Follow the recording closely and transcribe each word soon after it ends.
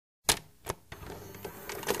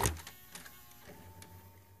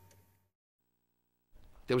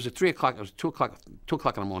there was a 3 o'clock, it was 2 o'clock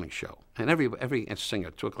in the morning show. And every singer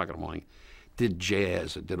at 2 o'clock in the morning did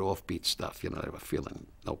jazz or did offbeat stuff. You know, they were feeling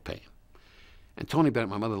no pain. And Tony Bennett,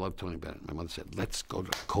 my mother loved Tony Bennett. My mother said, let's go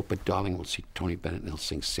to Copa, darling. We'll see Tony Bennett and he'll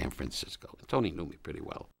sing San Francisco. And Tony knew me pretty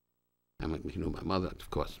well. I mean, he knew my mother, of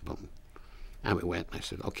course. Boom. And we went, and I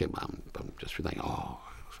said, okay, Mom, just for thinking, oh,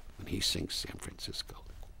 when he sings San Francisco,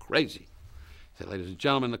 crazy. I said, ladies and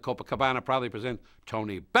gentlemen, the Copacabana proudly present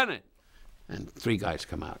Tony Bennett. And 3 guys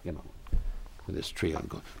come out, you know, with this trio and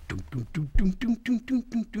go, doom, doom, doom, doom, doom, doom, doom,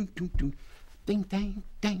 doom, doom, doom, doom, ding, dang,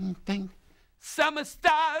 dang, dang, summer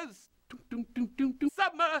stars, doom, doom, doom, doom, doom,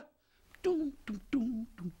 summer, doom, doom, doom,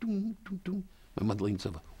 doom, doom, doom, doom. My mother leans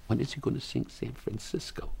over, when is he going to sing San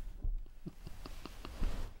Francisco?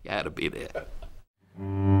 You had to be there.